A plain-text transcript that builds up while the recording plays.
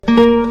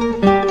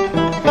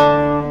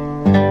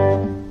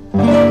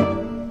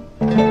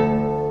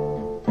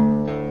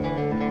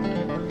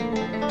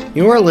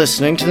You are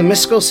listening to the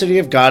Mystical City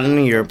of God in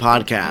a Year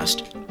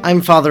podcast.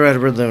 I'm Father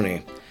Edward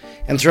Looney,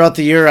 and throughout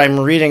the year I'm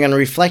reading and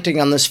reflecting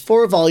on this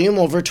 4-volume,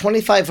 over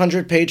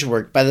 2,500-page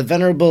work by the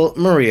Venerable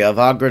Maria of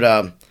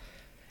Agreda.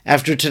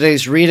 After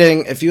today's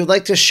reading, if you would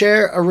like to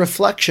share a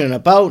reflection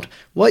about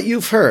what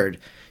you've heard,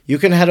 you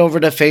can head over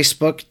to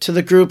Facebook to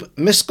the group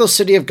Mystical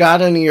City of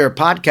God in a Year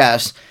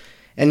podcast,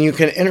 and you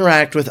can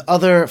interact with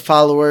other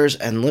followers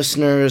and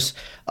listeners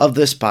of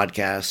this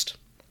podcast.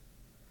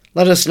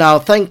 Let us now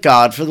thank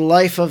God for the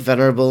life of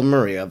Venerable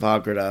Maria of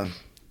Agreda.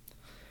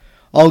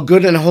 All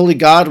good and holy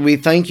God, we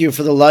thank you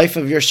for the life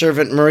of your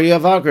servant Maria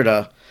of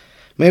Agreda.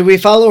 May we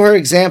follow her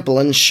example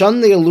and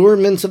shun the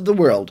allurements of the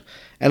world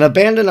and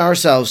abandon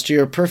ourselves to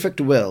your perfect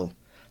will.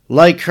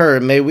 Like her,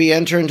 may we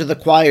enter into the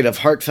quiet of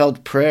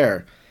heartfelt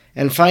prayer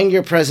and find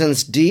your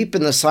presence deep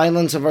in the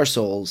silence of our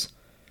souls.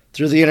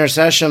 Through the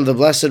intercession of the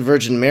Blessed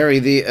Virgin Mary,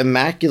 the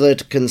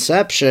Immaculate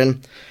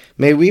Conception,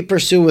 may we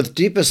pursue with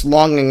deepest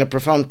longing a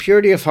profound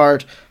purity of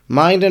heart,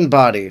 mind, and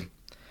body.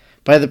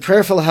 By the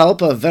prayerful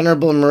help of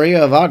Venerable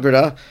Maria of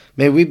Agreda,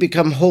 may we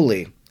become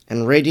holy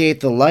and radiate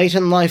the light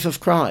and life of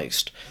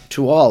Christ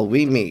to all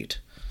we meet.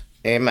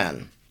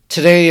 Amen.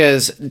 Today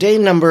is day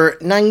number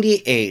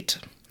 98,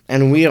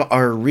 and we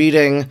are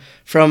reading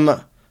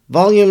from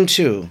Volume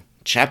 2,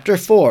 Chapter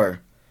 4,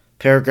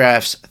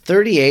 paragraphs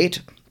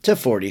 38 to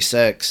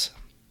 46.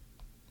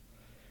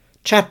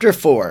 Chapter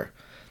 4.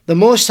 The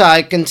Most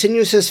High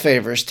continues his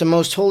favors to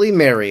Most Holy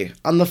Mary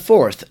on the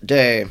 4th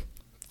day.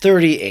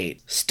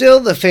 38. Still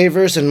the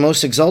favors and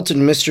most exalted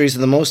mysteries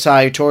of the Most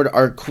High toward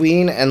our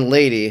Queen and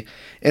Lady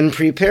in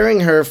preparing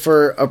her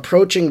for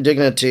approaching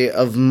dignity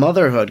of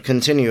motherhood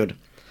continued.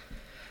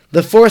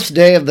 The 4th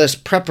day of this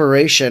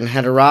preparation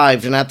had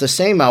arrived, and at the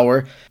same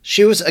hour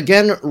she was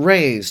again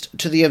raised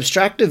to the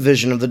abstractive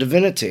vision of the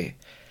divinity.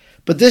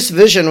 But this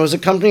vision was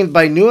accompanied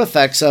by new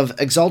effects of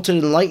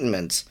exalted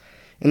enlightenments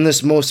in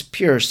this most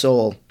pure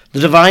soul. The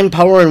divine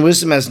power and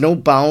wisdom has no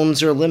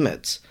bounds or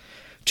limits.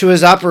 To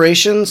his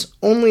operations,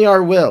 only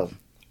our will,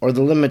 or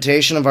the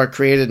limitation of our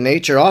created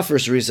nature,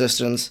 offers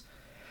resistance.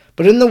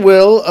 But in the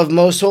will of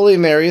Most Holy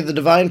Mary, the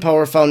divine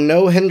power found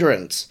no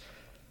hindrance,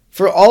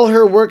 for all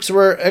her works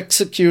were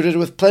executed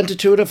with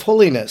plenitude of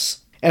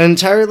holiness, and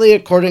entirely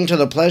according to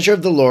the pleasure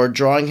of the Lord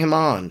drawing him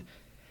on,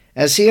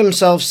 as he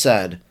himself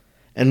said,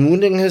 and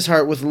wounding his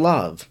heart with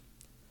love.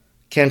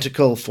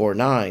 Canticle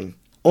 4:9.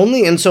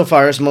 Only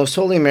insofar as Most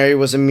Holy Mary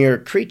was a mere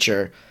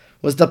creature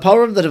was the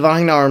power of the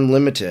divine arm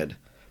limited,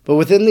 but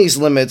within these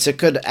limits it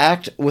could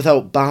act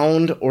without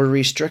bound or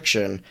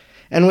restriction,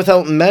 and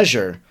without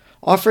measure,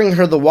 offering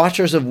her the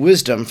waters of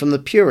wisdom from the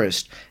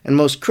purest and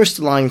most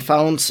crystalline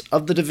founts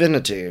of the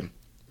divinity.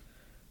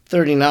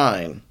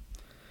 39.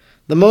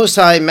 The Most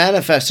High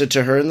manifested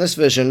to her in this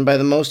vision by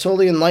the most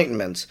holy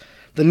enlightenments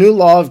the new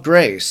law of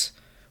grace,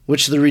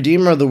 which the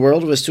Redeemer of the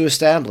world was to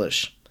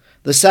establish,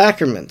 the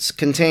sacraments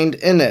contained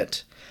in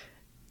it,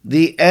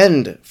 the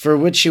end for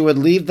which he would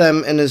leave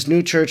them in his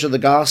new church of the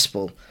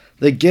gospel,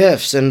 the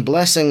gifts and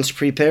blessings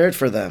prepared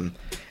for them,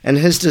 and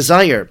his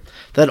desire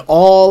that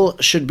all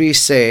should be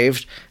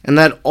saved and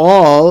that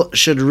all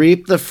should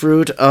reap the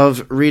fruit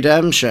of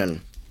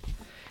redemption.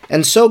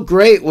 And so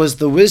great was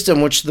the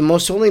wisdom which the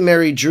Most Holy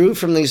Mary drew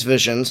from these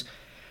visions,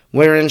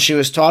 wherein she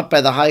was taught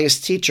by the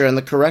highest teacher and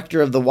the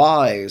corrector of the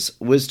wise,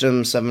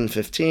 Wisdom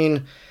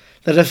 7:15,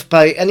 that if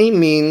by any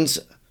means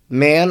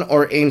man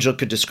or angel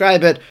could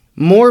describe it,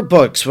 more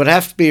books would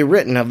have to be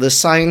written of the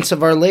science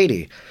of Our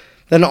Lady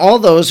than all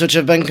those which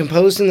have been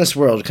composed in this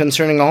world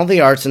concerning all the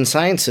arts and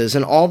sciences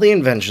and all the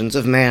inventions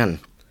of man.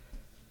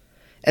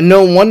 And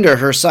no wonder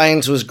her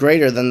science was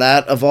greater than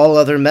that of all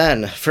other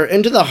men, for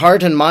into the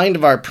heart and mind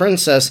of our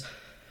princess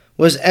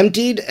was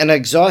emptied and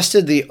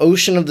exhausted the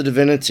ocean of the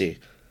divinity,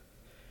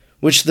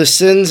 which the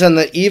sins and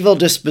the evil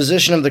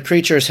disposition of the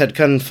creatures had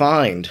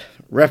confined,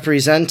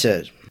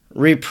 represented,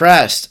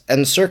 repressed,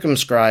 and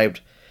circumscribed.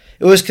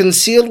 It was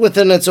concealed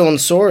within its own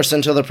source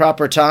until the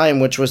proper time,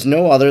 which was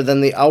no other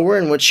than the hour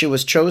in which she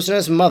was chosen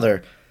as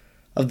mother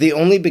of the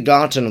only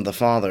begotten of the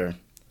Father.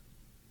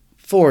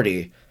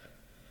 40.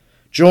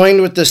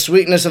 Joined with the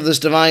sweetness of this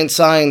divine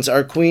science,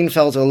 our Queen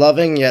felt a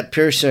loving yet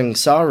piercing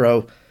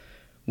sorrow,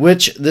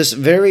 which this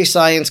very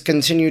science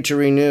continued to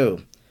renew.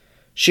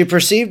 She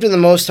perceived in the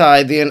Most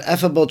High the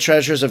ineffable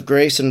treasures of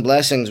grace and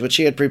blessings which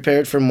he had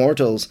prepared for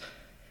mortals,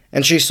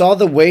 and she saw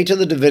the way to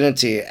the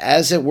divinity,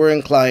 as it were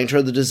inclined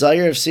toward the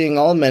desire of seeing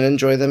all men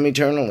enjoy them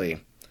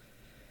eternally.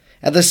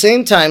 At the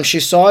same time she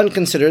saw and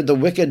considered the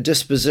wicked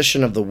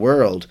disposition of the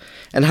world,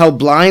 and how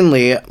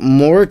blindly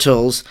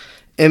mortals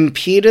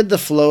impeded the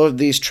flow of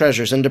these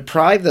treasures and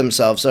deprived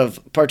themselves of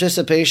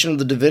participation of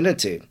the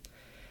divinity.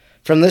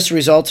 From this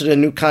resulted a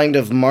new kind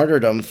of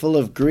martyrdom full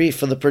of grief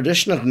for the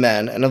perdition of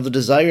men and of the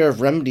desire of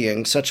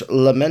remedying such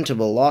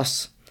lamentable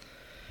loss.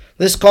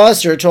 This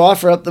caused her to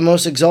offer up the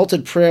most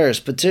exalted prayers,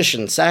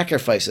 petitions,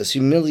 sacrifices,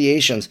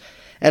 humiliations,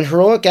 and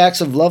heroic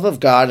acts of love of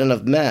God and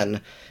of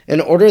men,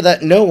 in order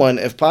that no one,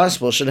 if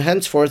possible, should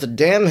henceforth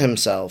damn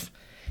himself,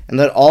 and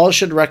that all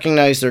should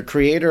recognize their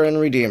Creator and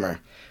Redeemer,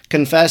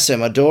 confess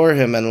him, adore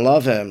him, and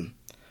love him.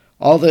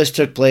 All this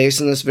took place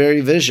in this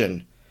very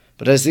vision,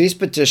 but as these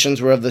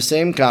petitions were of the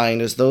same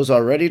kind as those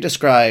already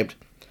described,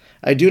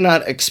 I do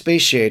not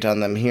expatiate on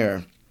them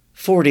here.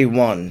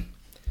 41.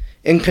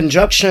 In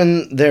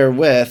conjunction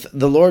therewith,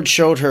 the Lord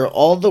showed her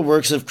all the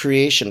works of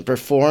creation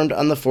performed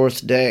on the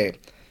fourth day.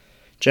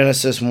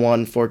 Genesis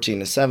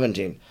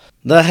 1:14-17.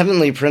 The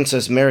heavenly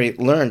Princess Mary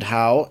learned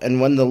how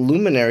and when the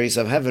luminaries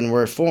of heaven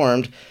were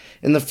formed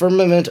in the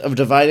firmament of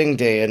dividing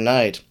day and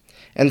night,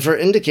 and for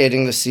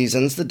indicating the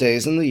seasons, the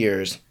days, and the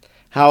years,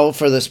 how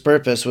for this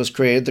purpose was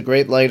created the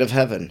great light of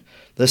heaven,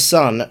 the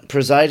sun,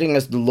 presiding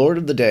as the Lord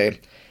of the day,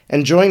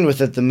 and joined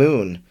with it the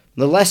moon,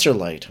 the lesser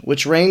light,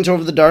 which reigns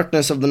over the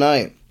darkness of the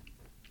night.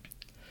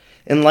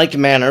 In like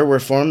manner were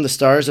formed the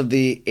stars of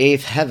the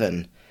eighth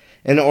heaven,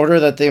 in order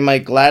that they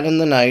might gladden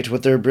the night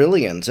with their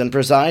brilliance, and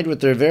preside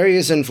with their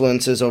various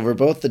influences over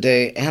both the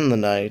day and the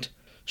night.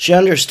 She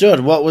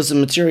understood what was the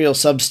material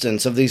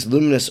substance of these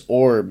luminous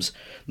orbs,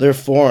 their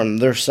form,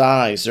 their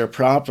size, their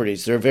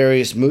properties, their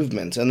various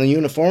movements, and the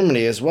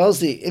uniformity as well as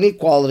the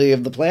inequality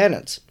of the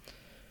planets.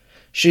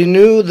 She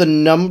knew the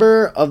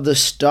number of the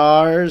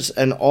stars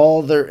and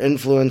all their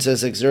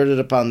influences exerted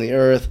upon the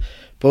earth,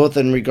 both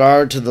in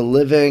regard to the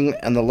living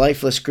and the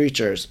lifeless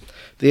creatures,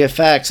 the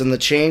effects and the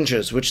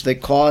changes which they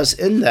cause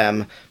in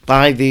them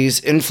by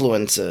these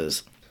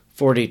influences.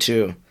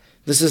 42.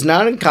 This is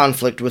not in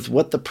conflict with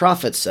what the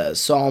prophet says,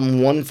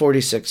 Psalm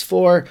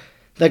 146:4,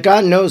 that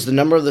God knows the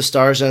number of the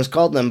stars and has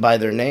called them by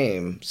their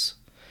names.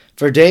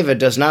 For David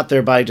does not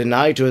thereby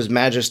deny to his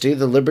majesty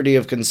the liberty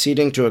of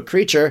conceding to a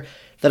creature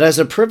that as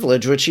a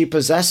privilege which he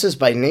possesses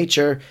by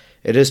nature,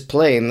 it is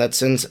plain that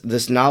since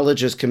this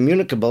knowledge is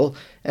communicable,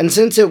 and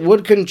since it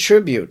would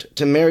contribute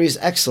to Mary's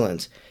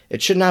excellence,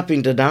 it should not be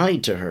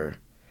denied to her.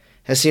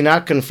 Has he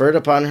not conferred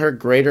upon her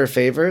greater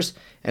favors,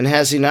 and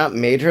has he not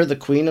made her the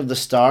queen of the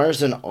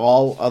stars and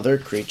all other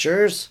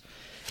creatures?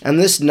 And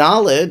this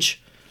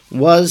knowledge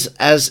was,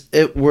 as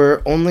it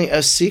were, only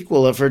a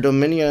sequel of her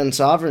dominion and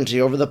sovereignty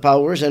over the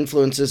powers,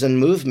 influences, and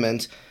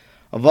movements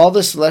of all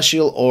the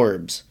celestial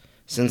orbs,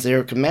 since they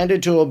are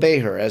commanded to obey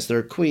her as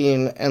their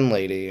queen and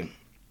lady.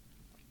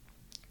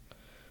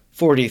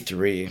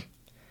 43.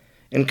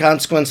 In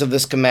consequence of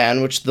this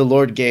command which the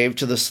Lord gave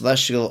to the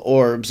celestial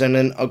orbs, and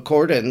in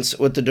accordance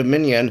with the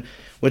dominion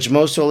which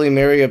Most Holy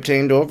Mary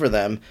obtained over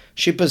them,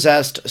 she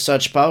possessed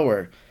such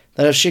power,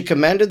 that if she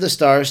commanded the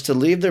stars to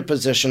leave their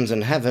positions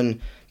in heaven,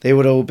 they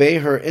would obey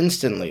her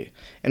instantly,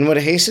 and would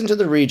hasten to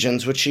the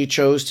regions which she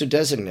chose to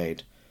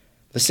designate.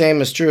 The same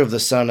is true of the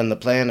sun and the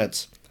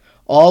planets.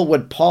 All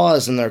would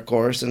pause in their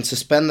course and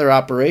suspend their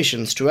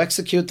operations to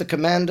execute the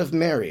command of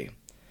Mary.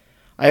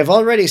 I have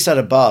already said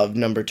above,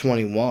 number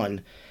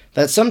 21,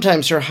 that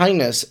sometimes Her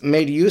Highness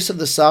made use of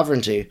the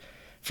sovereignty,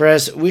 for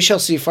as we shall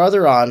see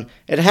farther on,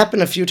 it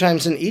happened a few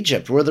times in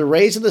Egypt, where the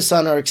rays of the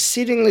sun are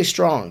exceedingly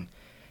strong,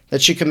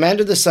 that she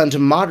commanded the sun to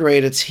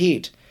moderate its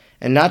heat,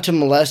 and not to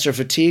molest or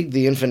fatigue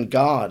the infant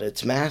God,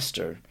 its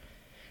master.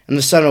 And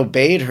the sun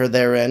obeyed her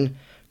therein,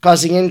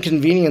 causing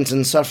inconvenience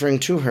and suffering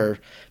to her,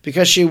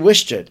 because she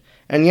wished it,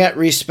 and yet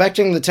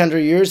respecting the tender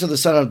years of the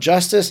Son of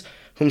Justice,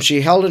 whom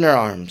she held in her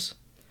arms.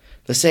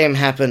 The same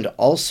happened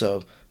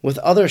also with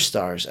other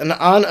stars, and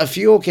on a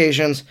few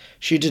occasions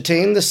she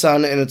detained the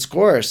sun in its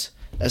course,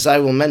 as I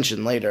will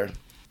mention later.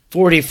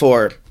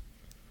 44.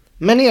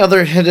 Many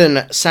other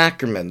hidden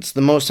sacraments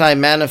the Most High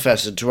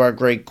manifested to our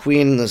great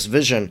Queen in this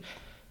vision,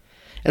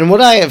 and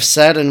what I have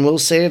said and will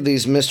say of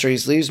these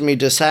mysteries leaves me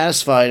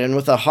dissatisfied and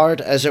with a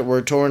heart as it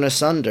were torn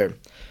asunder.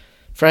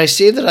 For I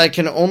see that I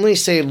can only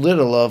say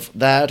little of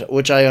that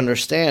which I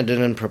understand,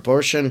 and in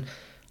proportion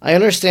I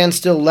understand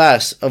still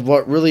less of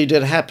what really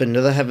did happen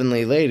to the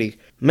Heavenly Lady.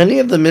 Many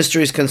of the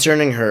mysteries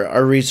concerning her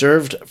are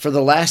reserved for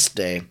the last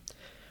day,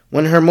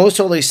 when her Most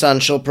Holy Son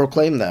shall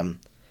proclaim them.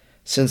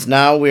 Since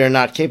now we are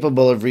not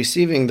capable of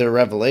receiving their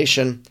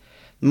revelation,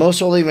 the Most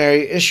Holy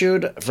Mary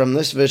issued from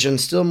this vision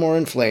still more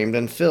inflamed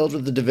and filled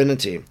with the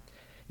divinity,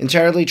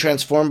 entirely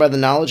transformed by the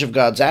knowledge of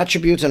God's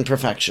attributes and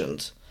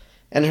perfections,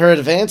 and her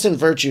advance in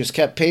virtues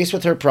kept pace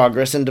with her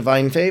progress in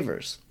divine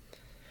favors.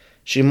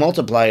 She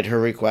multiplied her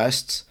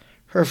requests,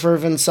 her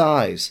fervent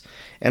sighs,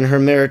 and her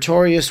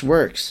meritorious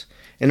works,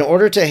 in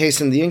order to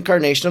hasten the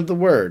incarnation of the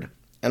Word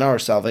and our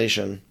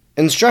salvation.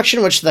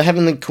 Instruction which the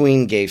Heavenly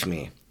Queen gave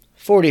me.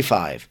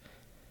 45.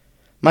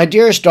 My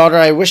dearest daughter,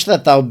 I wish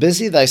that thou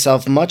busy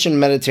thyself much in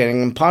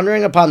meditating and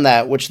pondering upon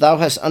that which thou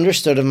hast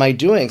understood of my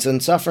doings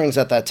and sufferings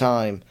at that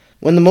time,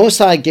 when the Most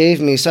High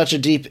gave me such a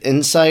deep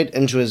insight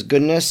into his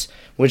goodness,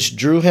 which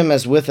drew him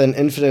as with an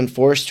infinite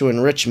force to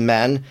enrich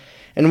men,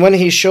 and when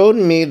he showed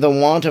me the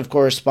want of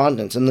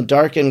correspondence and the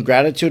dark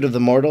ingratitude of the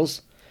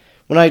mortals,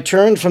 when I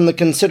turned from the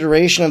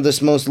consideration of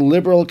this most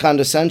liberal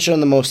condescension of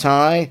the Most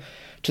High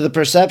to the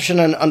perception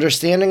and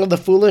understanding of the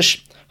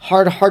foolish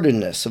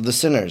hard-heartedness of the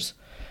sinners,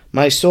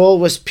 my soul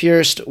was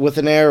pierced with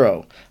an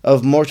arrow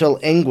of mortal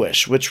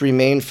anguish which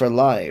remained for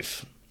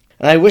life.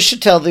 And I wish to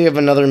tell thee of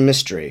another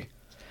mystery.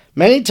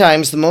 Many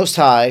times the Most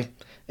High,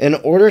 in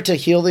order to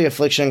heal the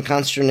affliction and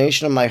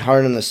consternation of my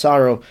heart and the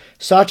sorrow,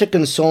 sought to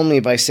console me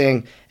by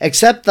saying,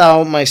 Accept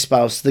thou, my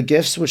spouse, the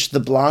gifts which the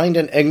blind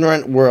and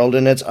ignorant world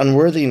in its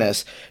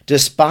unworthiness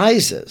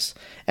despises,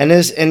 and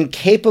is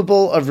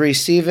incapable of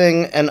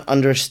receiving and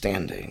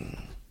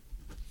understanding.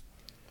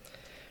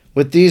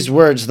 With these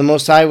words, the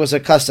Most High was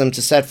accustomed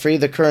to set free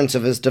the currents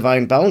of his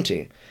divine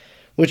bounty,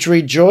 which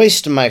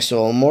rejoiced my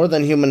soul more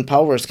than human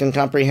powers can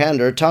comprehend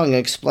or tongue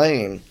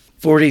explain.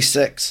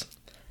 46.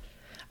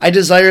 I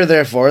desire,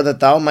 therefore, that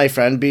thou, my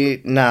friend,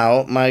 be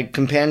now my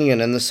companion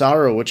in the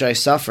sorrow which I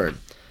suffered,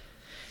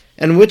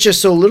 and which is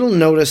so little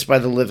noticed by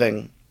the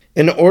living.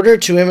 In order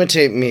to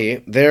imitate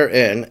me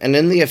therein, and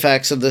in the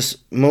effects of this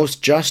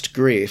most just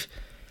grief,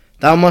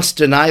 thou must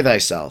deny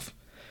thyself,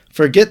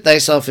 forget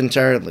thyself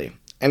entirely,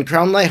 and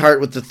crown thy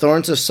heart with the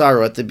thorns of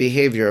sorrow at the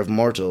behavior of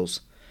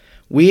mortals.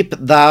 Weep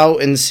thou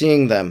in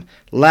seeing them,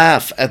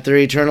 laugh at their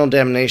eternal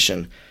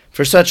damnation,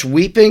 for such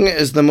weeping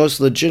is the most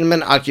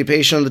legitimate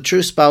occupation of the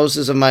true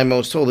spouses of my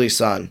most holy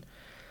Son.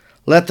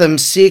 Let them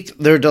seek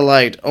their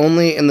delight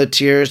only in the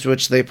tears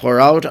which they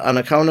pour out on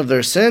account of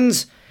their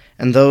sins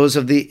and those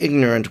of the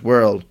ignorant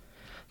world.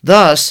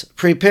 Thus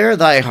prepare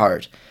thy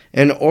heart,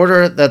 in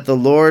order that the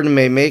Lord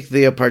may make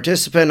thee a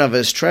participant of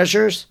his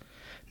treasures,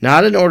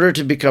 not in order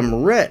to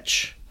become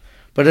rich,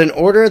 but in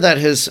order that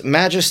his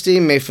majesty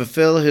may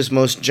fulfill his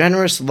most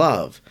generous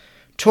love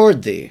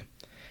toward thee,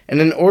 and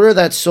in order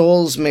that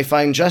souls may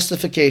find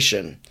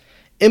justification.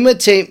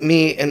 Imitate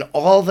me in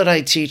all that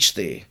I teach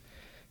thee,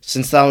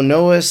 since thou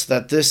knowest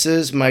that this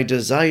is my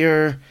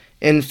desire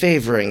in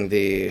favoring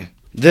thee.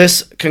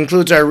 This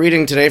concludes our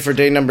reading today for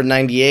day number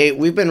 98.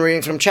 We've been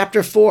reading from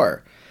chapter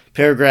 4,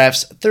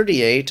 paragraphs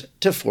 38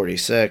 to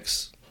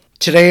 46.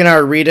 Today in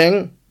our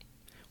reading,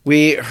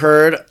 we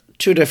heard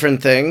two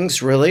different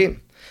things, really.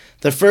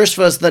 The first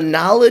was the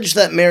knowledge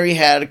that Mary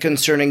had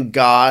concerning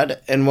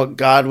God and what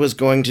God was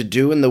going to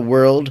do in the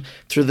world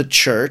through the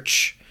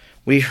church.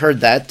 We heard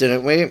that,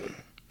 didn't we?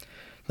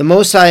 The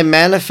Most High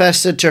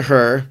manifested to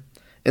her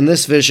in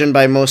this vision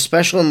by most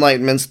special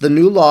enlightenments the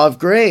new law of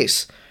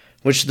grace,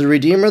 which the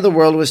Redeemer of the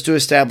world was to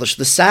establish,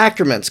 the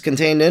sacraments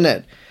contained in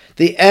it,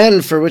 the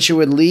end for which he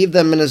would leave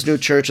them in his new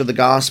church of the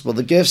gospel,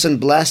 the gifts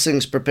and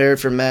blessings prepared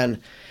for men,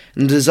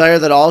 and the desire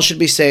that all should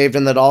be saved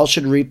and that all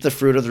should reap the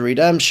fruit of the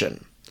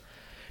redemption.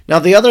 Now,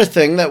 the other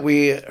thing that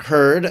we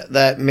heard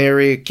that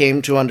Mary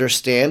came to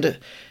understand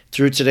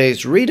through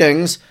today's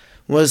readings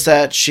was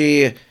that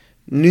she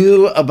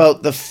knew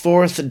about the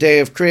fourth day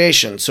of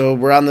creation. So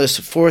we're on this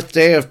fourth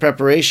day of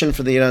preparation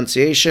for the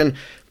Annunciation,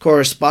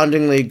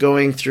 correspondingly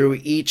going through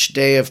each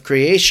day of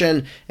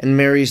creation and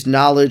Mary's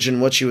knowledge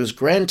and what she was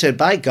granted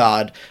by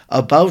God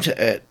about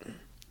it.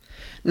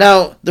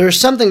 Now, there's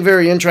something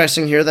very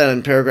interesting here that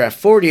in paragraph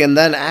 40, and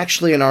then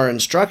actually in our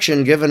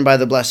instruction given by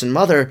the Blessed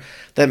Mother,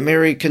 that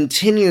Mary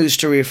continues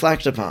to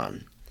reflect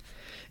upon.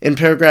 In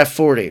paragraph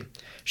 40,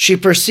 she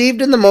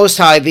perceived in the Most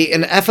High the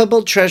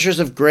ineffable treasures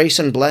of grace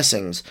and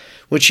blessings,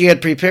 which he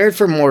had prepared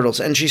for mortals,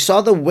 and she saw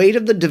the weight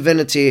of the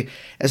divinity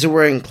as it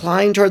were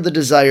inclined toward the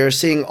desire,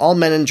 seeing all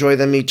men enjoy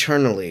them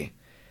eternally.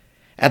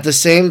 At the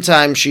same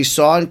time, she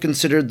saw and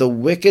considered the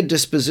wicked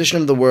disposition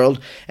of the world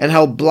and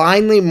how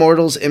blindly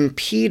mortals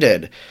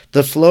impeded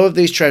the flow of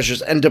these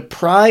treasures and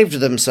deprived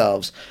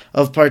themselves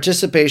of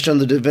participation in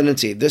the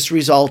divinity. This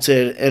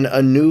resulted in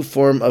a new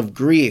form of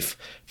grief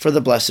for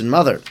the Blessed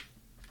Mother.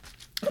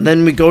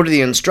 Then we go to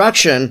the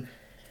instruction,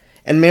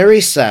 and Mary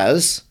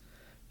says,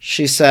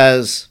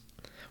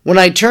 When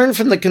I turn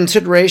from the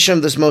consideration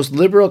of this most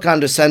liberal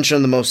condescension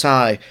of the Most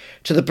High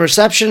to the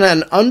perception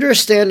and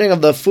understanding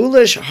of the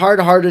foolish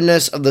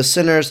hard-heartedness of the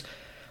sinners,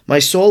 my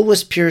soul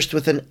was pierced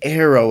with an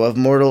arrow of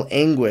mortal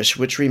anguish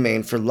which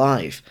remained for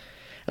life.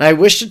 And I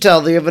wish to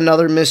tell thee of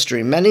another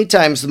mystery. Many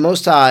times the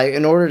Most High,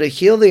 in order to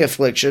heal the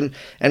affliction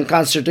and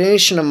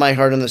consternation of my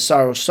heart and the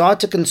sorrow, sought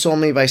to console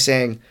me by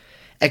saying,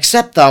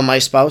 Accept thou, my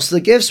spouse, the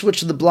gifts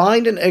which the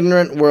blind and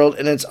ignorant world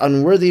in its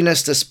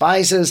unworthiness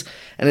despises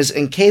and is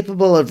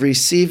incapable of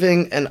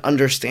receiving and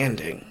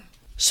understanding.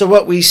 So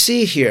what we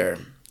see here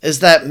is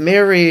that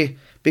Mary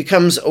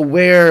becomes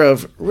aware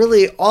of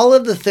really all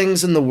of the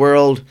things in the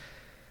world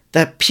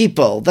that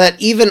people, that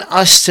even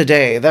us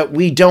today, that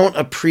we don't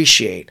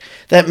appreciate,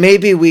 that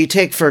maybe we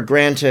take for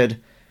granted,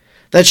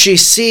 that she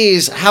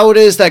sees how it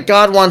is that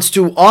God wants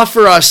to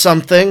offer us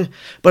something,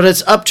 but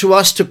it's up to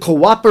us to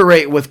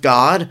cooperate with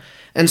God.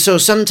 And so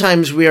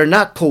sometimes we are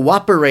not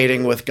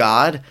cooperating with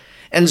God,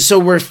 and so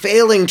we're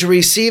failing to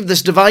receive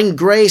this divine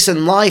grace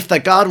and life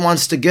that God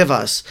wants to give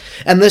us.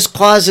 And this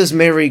causes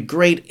Mary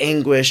great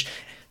anguish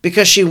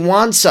because she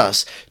wants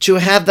us to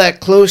have that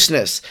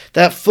closeness,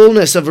 that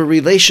fullness of a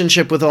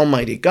relationship with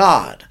Almighty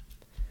God.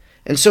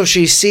 And so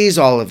she sees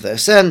all of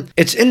this. And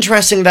it's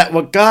interesting that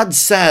what God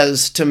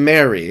says to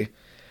Mary,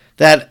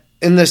 that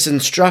in this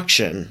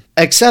instruction,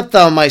 accept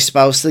thou, my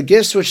spouse, the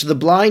gifts which the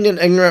blind and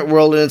ignorant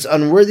world in its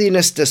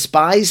unworthiness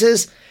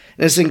despises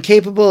and is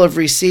incapable of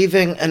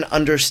receiving and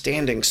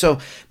understanding. So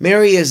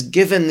Mary is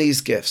given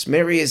these gifts.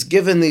 Mary is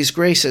given these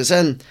graces.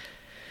 And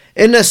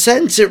In a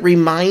sense, it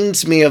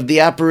reminds me of the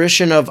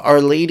apparition of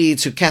Our Lady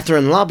to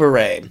Catherine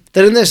Labouré.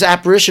 That in this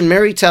apparition,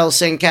 Mary tells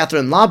St.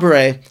 Catherine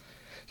Labouré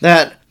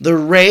that the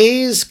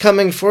rays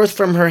coming forth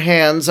from her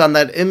hands on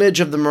that image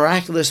of the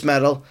miraculous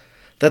medal,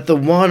 that the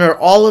one are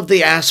all of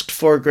the asked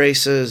for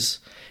graces,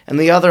 and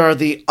the other are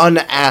the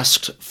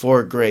unasked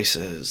for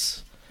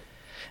graces.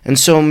 And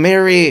so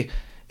Mary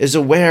is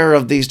aware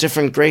of these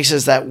different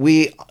graces that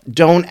we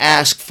don't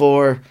ask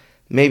for,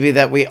 maybe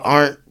that we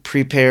aren't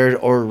prepared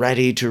or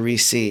ready to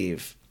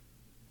receive.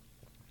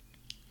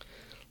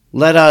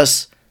 Let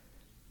us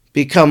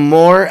become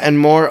more and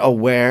more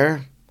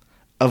aware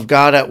of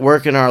God at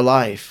work in our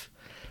life.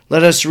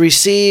 Let us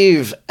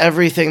receive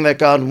everything that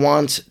God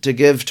wants to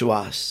give to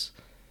us.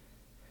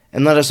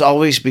 And let us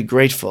always be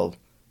grateful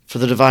for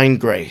the divine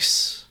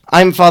grace.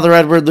 I'm Father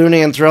Edward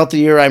Looney, and throughout the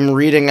year I'm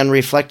reading and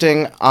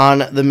reflecting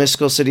on the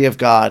mystical city of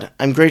God.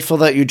 I'm grateful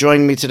that you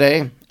joined me today,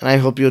 and I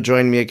hope you'll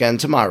join me again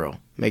tomorrow.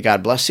 May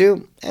God bless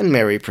you, and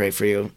Mary pray for you.